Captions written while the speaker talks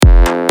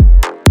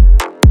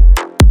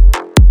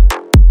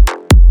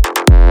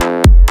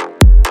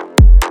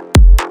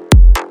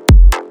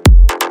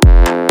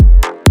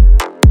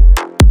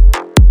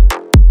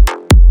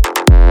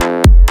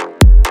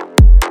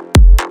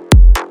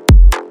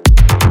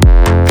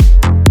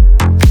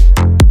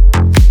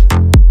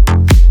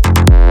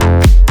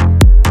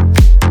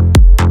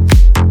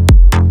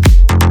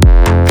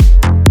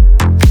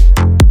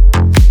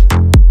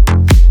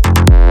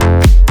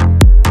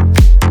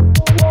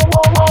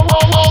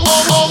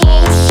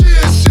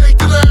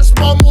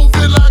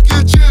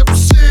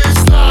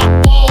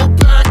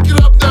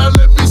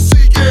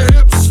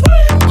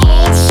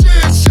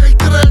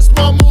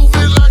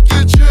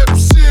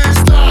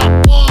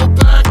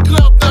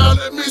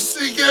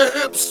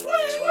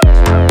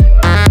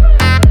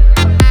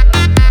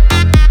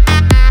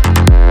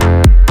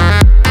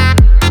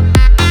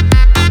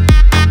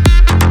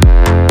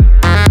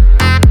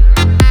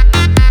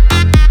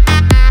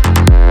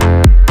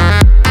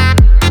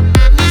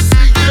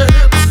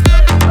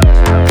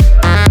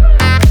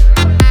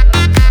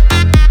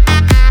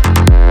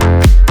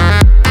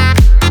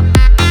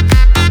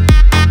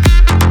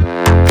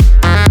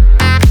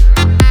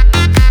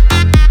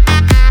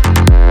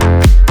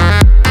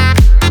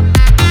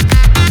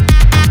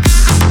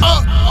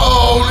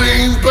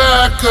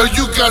Girl,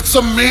 you got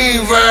some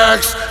mean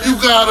racks, you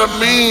got a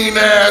mean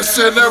ass,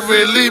 and I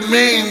really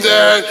mean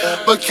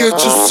that. But can't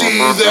you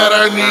see that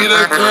I need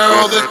a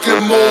girl that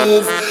can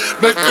move,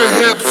 make her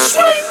hips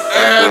swing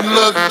and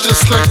look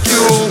just like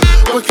you?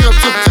 But can't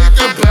you think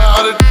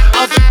about it?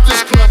 I think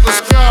this club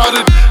is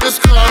crowded. It's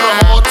kinda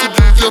hard to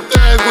do your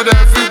thing with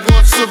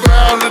everyone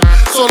surrounded.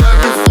 So let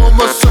me form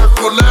a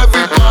circle,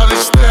 everybody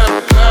step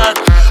back.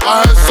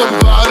 I heard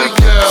somebody